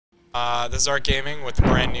This is ARCgaming with the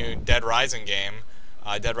brand new Dead Rising game,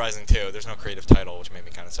 Dead Rising 2. There's no creative title, which made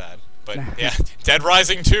me kind of sad. But yeah, Dead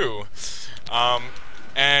Rising 2.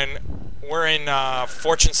 And we're in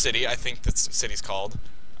Fortune City, I think the city's called.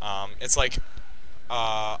 It's like,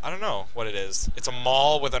 I don't know what it is. It's a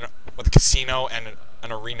mall with a casino and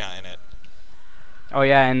an arena in it. Oh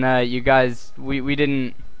yeah, and you guys, we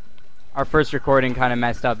didn't. Our first recording kind of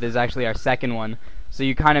messed up. This is actually our second one, so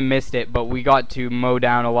you kind of missed it. But we got to mow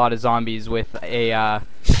down a lot of zombies with a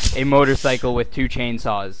motorcycle with 2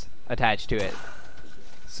 chainsaws attached to it.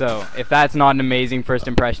 So if that's not an amazing first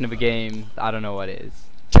impression of a game, I don't know what is.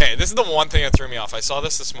 Okay, this is the one thing that threw me off. I saw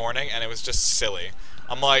this morning, and it was just silly.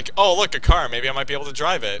 I'm like, oh look, a car. Maybe I might be able to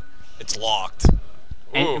drive it. It's locked.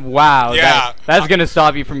 And, wow, yeah, that's gonna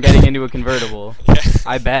stop you from getting into a convertible. Yeah.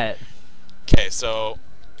 I bet. Okay, so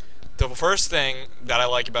the first thing that I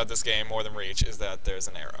like about this game more than Reach is that there's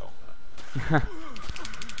an arrow.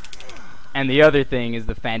 And the other thing is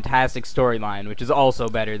the fantastic storyline, which is also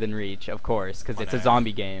better than Reach, of course, because it's a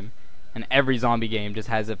zombie game, and every zombie game just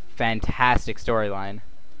has a fantastic storyline.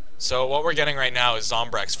 So what we're getting right now is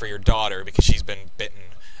Zombrex for your daughter because she's been bitten.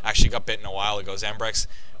 Actually got bitten a while ago. Zombrex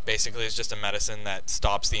basically is just a medicine that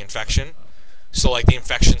stops the infection. So like the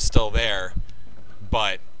infection's still there,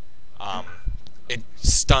 but it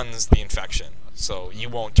stuns the infection. So you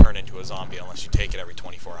won't turn into a zombie unless you take it every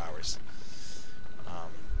 24 hours.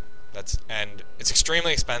 And it's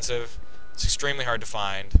extremely expensive. It's extremely hard to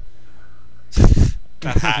find.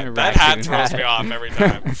 that hat throws me off every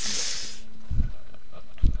time.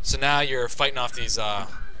 So now you're fighting off these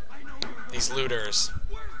looters.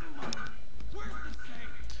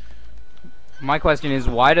 My question is,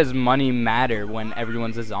 why does money matter when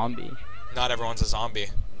everyone's a zombie? Not everyone's a zombie.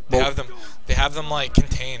 They have them like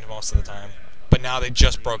contained most of the time, but now they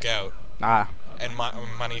just broke out. Ah. And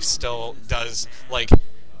money still does, like,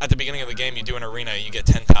 at the beginning of the game, you do an arena, you get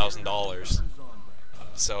 $10,000.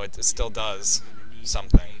 So it still does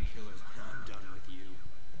something.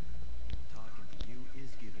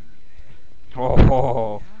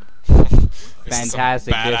 Oh,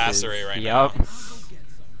 fantastic! Badassery right now.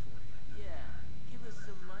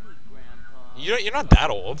 You're not that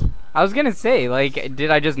old. I was gonna say, like,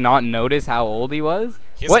 did I just not notice how old he was?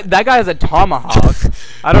 What? That guy has a tomahawk.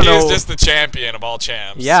 I don't know. He's just the champion of all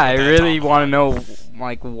champs. Yeah, I really want to know,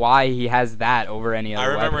 like, why he has that over any other. I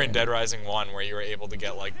remember weapon. in Dead Rising 1 where you were able to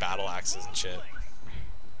get like battle axes and shit.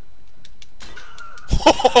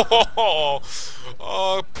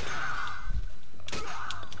 Oh.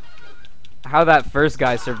 How that first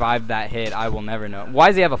guy survived that hit, I will never know. Why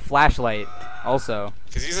does he have a flashlight also?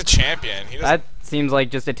 Because he's a champion. That seems like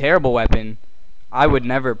just a terrible weapon. I would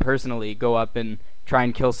never personally go up and try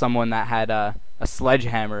and kill someone that had a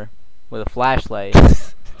sledgehammer with a flashlight.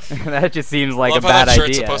 That just seems like a bad idea. That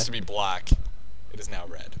shirt's supposed to be black. It is now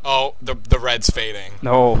red. Oh, the red's fading.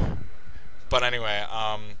 No. But anyway,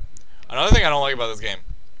 another thing I don't like about this game,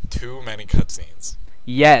 too many cutscenes.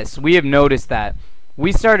 Yes, we have noticed that.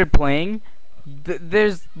 We started playing.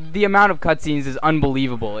 There's the amount of cutscenes is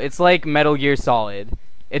unbelievable. It's like Metal Gear Solid.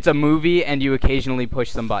 It's a movie, and you occasionally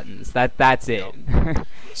push some buttons. That's it. Yep.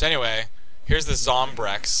 So anyway, here's the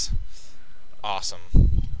Zombrex. Awesome.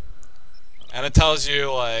 And it tells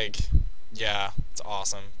you, like, yeah, it's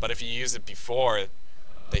awesome. But if you use it before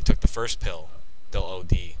they took the first pill, they'll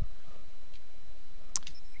OD.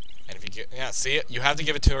 And if you get, yeah, see it, you have to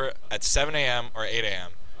give it to her at 7 a.m. or 8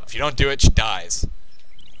 a.m. If you don't do it, she dies.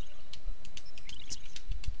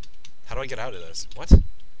 How do I get out of this? What?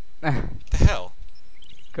 The hell?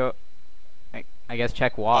 Go. I guess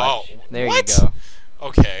check watch. Oh, there what? You go.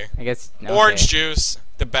 Okay. I guess. Okay. Orange juice,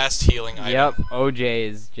 the best healing item. Yep. OJ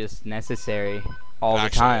is just necessary all the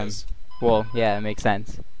time. Is. Well, yeah, it makes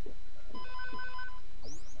sense.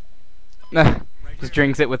 Just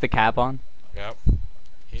drinks it with the cap on. Yep.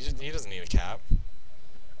 He doesn't need a cap.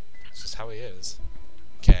 It's just how he is.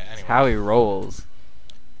 Okay. Anyway. It's how he rolls.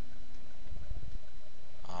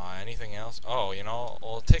 Anything else? Oh, you know,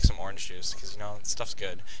 we'll take some orange juice because, you know, stuff's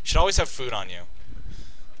good. You should always have food on you.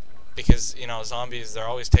 Because, you know, zombies, they're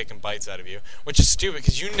always taking bites out of you. Which is stupid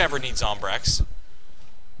because you never need Zombrex.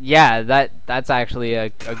 Yeah, that's actually a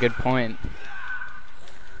good point.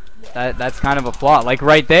 That's kind of a flaw. Like,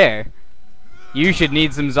 right there. You should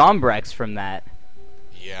need some Zombrex from that.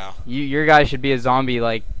 Yeah. Your guy should be a zombie,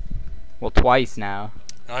 like, well, twice now.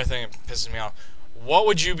 Another thing that pisses me off. What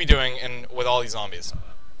would you be doing with all these zombies?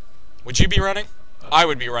 Would you be running? I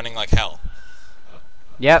would be running like hell.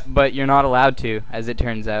 Yep, but you're not allowed to, as it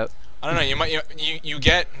turns out. I don't know. You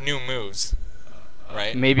get new moves,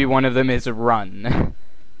 right? Maybe one of them is run.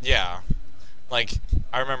 Yeah. Like,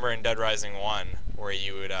 I remember in Dead Rising 1 where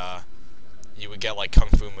you would get like kung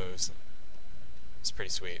fu moves. It's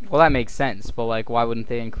pretty sweet. Well, that makes sense, but like, why wouldn't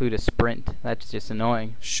they include a sprint? That's just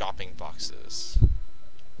annoying. Shopping boxes.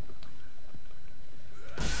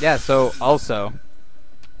 Yeah. So also,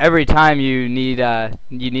 every time you need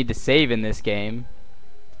to save in this game,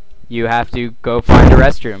 you have to go find a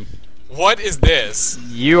restroom. What is this?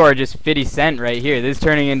 You are just 50 Cent right here. This is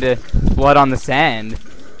turning into blood on the sand.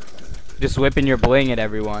 Just whipping your bling at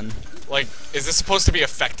everyone. Like, is this supposed to be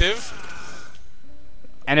effective?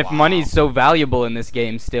 And if money's so valuable in this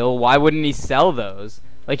game still, why wouldn't he sell those?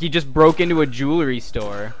 Like, he just broke into a jewelry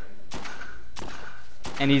store.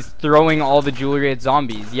 And he's throwing all the jewelry at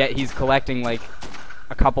zombies, yet he's collecting, like,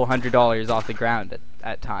 a couple $100s off the ground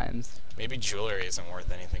at times. Maybe jewelry isn't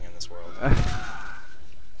worth anything in this world.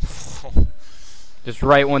 Just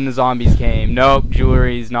right when the zombies came. Nope,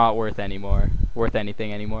 jewelry's not worth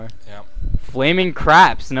anything anymore. Yep. Flaming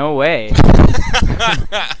craps, no way.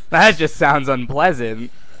 That just sounds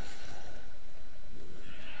unpleasant.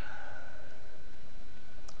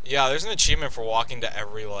 Yeah, there's an achievement for walking to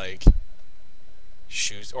every, like,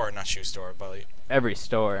 not shoe store, but like... Every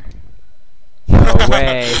store. No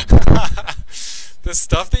way. The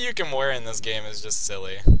stuff that you can wear in this game is just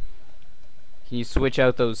silly. Can you switch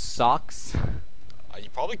out those socks? You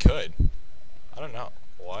probably could. I don't know.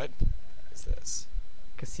 What is this?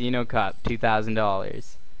 Casino Cup,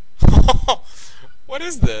 $2,000. What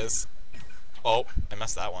is this? Oh, I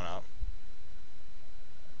messed that one up.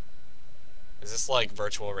 Is this like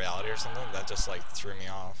virtual reality or something? That just like threw me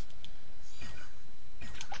off.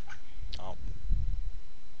 Oh.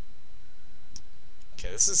 Okay,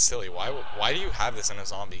 this is silly. Why do you have this in a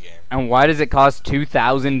zombie game? And why does it cost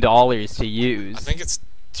 $2,000 to use? I think it's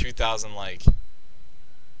 2,000 like...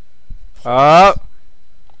 Oh!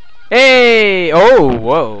 Hey! Oh,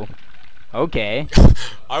 whoa. Okay.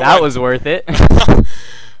 That was worth it.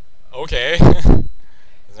 Okay.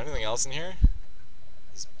 Is there anything else in here?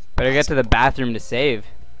 Better get to the bathroom to save.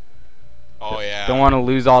 Oh yeah. Don't want to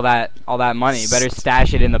lose all that money. Better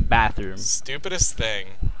stash it in the bathroom. Stupidest thing.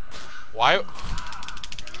 Why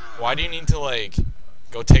do you need to like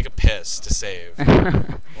go take a piss to save?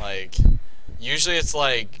 Like usually it's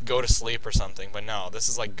like go to sleep or something, but no, this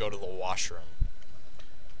is like go to the washroom.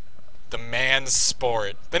 The man's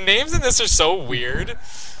sport. The names in this are so weird.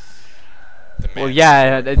 Well,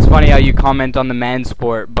 yeah, it's funny how you comment on the man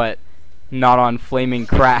sport, but not on flaming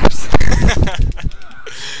craps.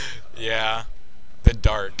 Yeah. The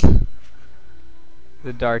dark.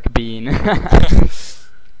 The dark bean.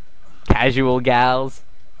 Casual gals.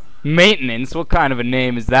 Maintenance? What kind of a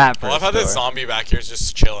name is that for I love how this zombie back here is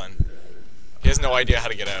just chilling. He has no idea how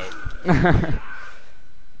to get out.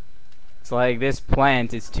 It's like, this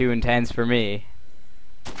plant is too intense for me.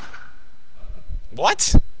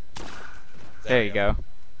 What? There you go.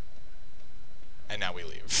 And now we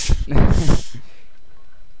leave.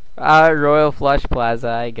 Royal Flush Plaza,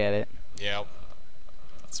 I get it. Yep.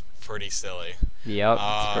 It's pretty silly. Yep,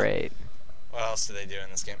 it's great. What else do they do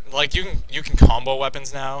in this game? Like you can combo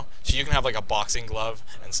weapons now, so you can have like a boxing glove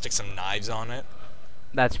and stick some knives on it.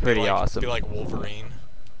 That's pretty awesome. Be like Wolverine.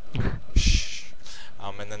 Shh.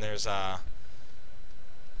 And then there's a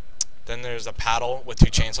paddle with 2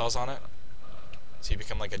 chainsaws on it, so you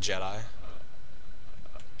become like a Jedi.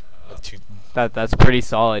 With 2. That's pretty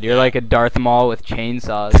solid. You're like a Darth Maul with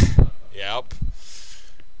chainsaws. Yep.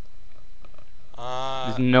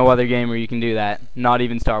 There's no other game where you can do that. Not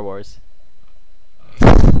even Star Wars.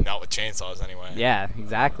 Not with chainsaws, anyway. Yeah,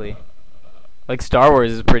 exactly. Like, Star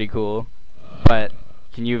Wars is pretty cool, but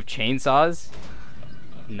can you have chainsaws?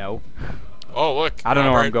 No. Oh, look. I don't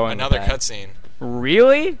know where I'm going Another with that. cutscene.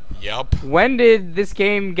 Really? Yup. When did this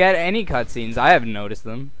game get any cutscenes? I haven't noticed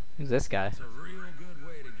them. Who's this guy? It's a real good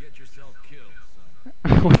way to get yourself killed,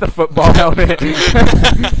 son. With a football helmet.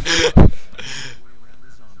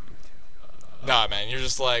 Nah, man, you're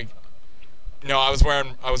just like, no, I was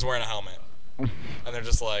wearing a helmet, and they're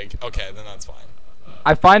just like, okay, then that's fine.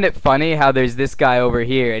 I find it funny how there's this guy over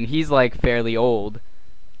here, and he's like fairly old,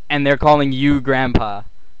 and they're calling you grandpa,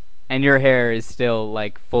 and your hair is still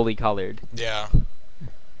like fully colored. Yeah.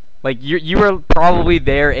 Like you were probably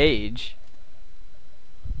their age.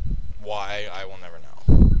 Why? I will never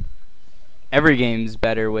know. Every game's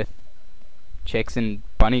better with chicks in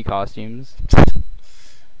bunny costumes.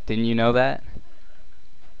 Didn't you know that?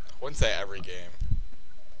 I wouldn't say every game.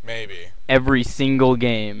 Maybe. Every single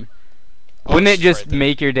game. Oh, Wouldn't it just right there.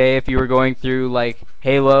 make your day if you were going through like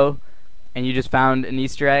Halo and you just found an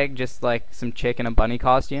Easter egg, just like some chick in a bunny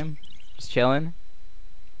costume, just chilling?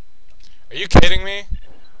 Are you kidding me?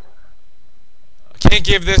 I can't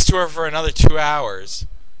give this to her for another 2 hours.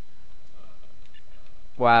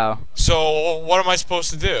 Wow. So what am I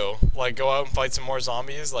supposed to do? Like go out and fight some more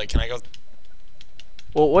zombies? Like can I go?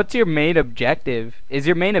 Well, what's your main objective? Is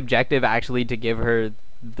your main objective actually to give her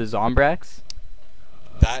the Zombrex?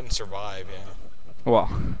 That and survive, yeah.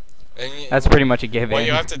 Well, And that's pretty much a given. What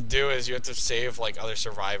you have to do is you have to save like other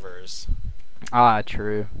survivors. Ah,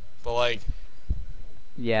 true. But like,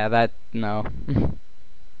 Yeah, that no.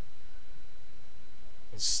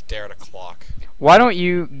 stare at a clock. Why don't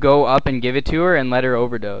you go up and give it to her and let her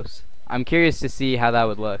overdose? I'm curious to see how that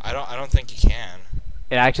would look. I don't think you can.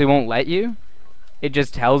 It actually won't let you? It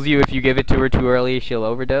just tells you if you give it to her too early, she'll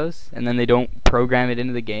overdose, and then they don't program it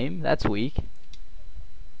into the game? That's weak.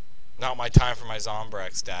 Not my time for my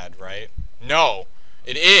Zombrex, Dad, right? No,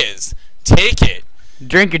 it is. Take it.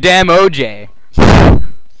 Drink your damn OJ.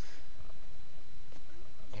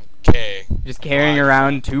 Okay. Just carrying Fine.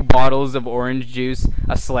 around 2 bottles of orange juice,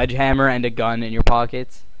 a sledgehammer, and a gun in your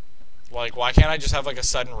pockets. Like, why can't I just have like a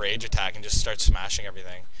sudden rage attack and just start smashing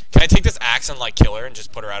everything? Can I take this axe and like kill her and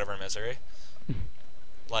just put her out of her misery?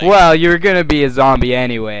 Like, Well, you're gonna be a zombie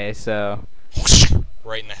anyway, so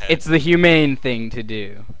right in the head. it's the humane thing to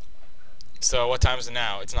do. So what time is it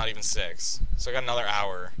now? It's not even 6. So I got another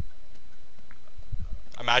hour.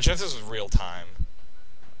 Imagine if this was real time.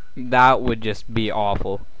 That would just be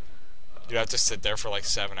awful. You'd have to sit there for like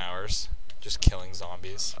 7 hours, just killing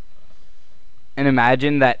zombies. And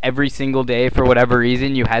imagine that every single day, for whatever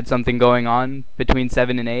reason, you had something going on between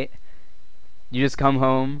 7 and 8. You just come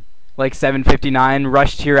home, like 7:59,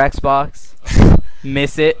 rush to your Xbox,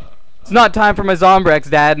 miss it. It's not time for my Zombrex,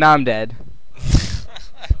 Dad, and I'm dead.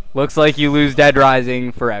 Looks like you lose Dead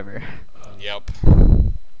Rising forever. Yep.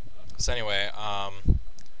 So anyway,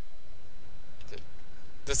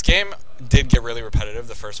 this game did get really repetitive.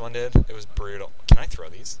 The first one did. It was brutal. Can I throw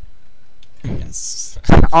these? Yes.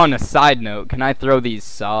 On a side note, can I throw these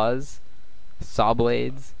saws? Saw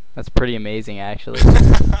blades? That's pretty amazing, actually.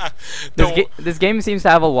 This game seems to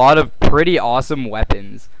have a lot of pretty awesome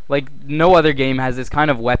weapons. Like, no other game has this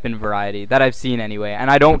kind of weapon variety, that I've seen anyway.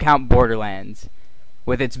 And I don't count Borderlands,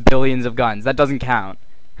 with its billions of guns. That doesn't count.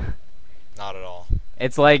 Not at all.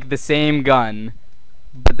 It's like the same gun,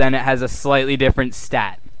 but then it has a slightly different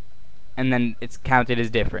stat. And then it's counted as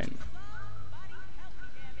different.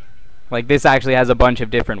 Like, this actually has a bunch of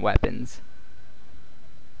different weapons.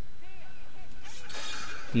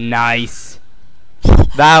 Nice.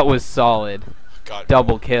 That was solid. God.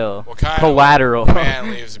 Double kill. What kind Collateral. of man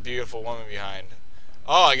leaves a beautiful woman behind?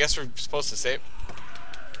 Oh, I guess we're supposed to save.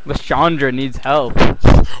 Lashandra needs help.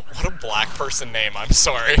 What a black person name. I'm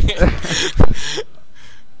sorry.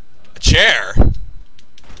 A chair.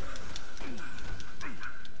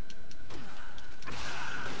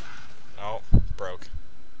 Oh, broke.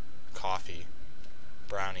 Coffee.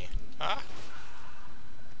 Brownie. Ah.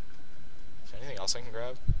 Is there anything else I can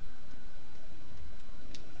grab?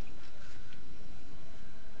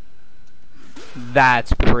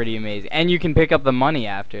 That's pretty amazing. And you can pick up the money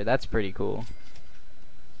after. That's pretty cool.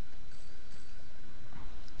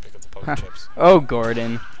 Pick up the poker chips. Oh,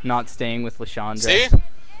 Gordon. Not staying with Lashandra. See?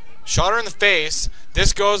 Shot her in the face.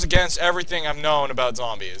 This goes against everything I've known about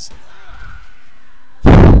zombies.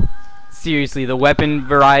 Seriously, the weapon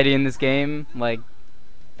variety in this game, like,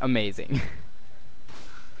 amazing.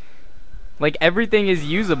 Like, everything is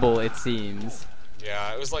usable, it seems.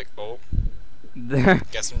 Yeah, it was like, oh, The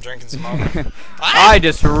guess I'm drinking some more. I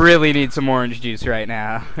just really need some orange juice right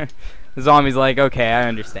now. The zombie's like, okay, I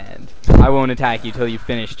understand. I won't attack you till you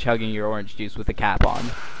finish chugging your orange juice with the cap on.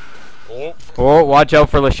 Oh. Oh, watch out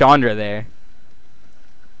for Lashandra there.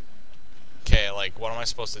 Okay, like, what am I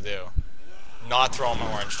supposed to do? Not throw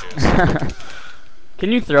my orange juice.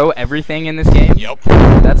 Can you throw everything in this game? Yep.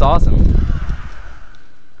 That's awesome.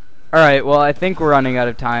 Alright, well, I think we're running out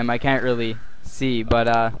of time. I can't really see,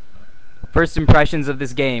 but, first impressions of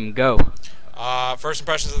this game, go. First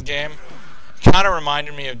impressions of the game kind of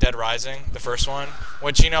reminded me of Dead Rising, the first one,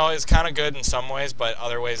 which, you know, is kind of good in some ways, but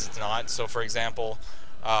other ways it's not. So, for example,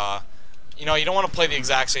 you know, you don't want to play the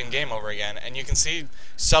exact same game over again, and you can see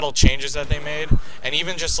subtle changes that they made, and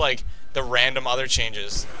even just, like, the random other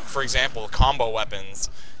changes. For example, combo weapons,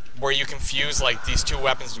 where you can fuse, like, these two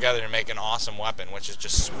weapons together to make an awesome weapon, which is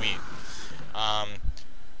just sweet.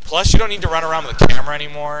 Plus, you don't need to run around with a camera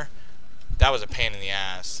anymore. That was a pain in the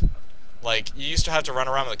ass. Like, you used to have to run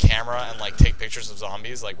around with a camera and, like, take pictures of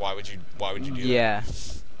zombies. Like, why would you do that? Yeah.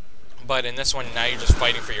 But in this one, now you're just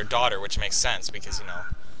fighting for your daughter, which makes sense because, you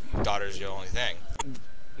know, daughter's your only thing.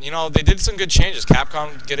 You know, they did some good changes.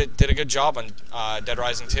 Capcom did a good job on Dead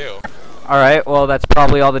Rising 2. Alright, well, that's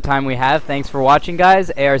probably all the time we have. Thanks for watching,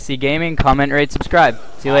 guys. ARCgaming, comment, rate, subscribe.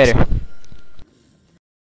 See you later.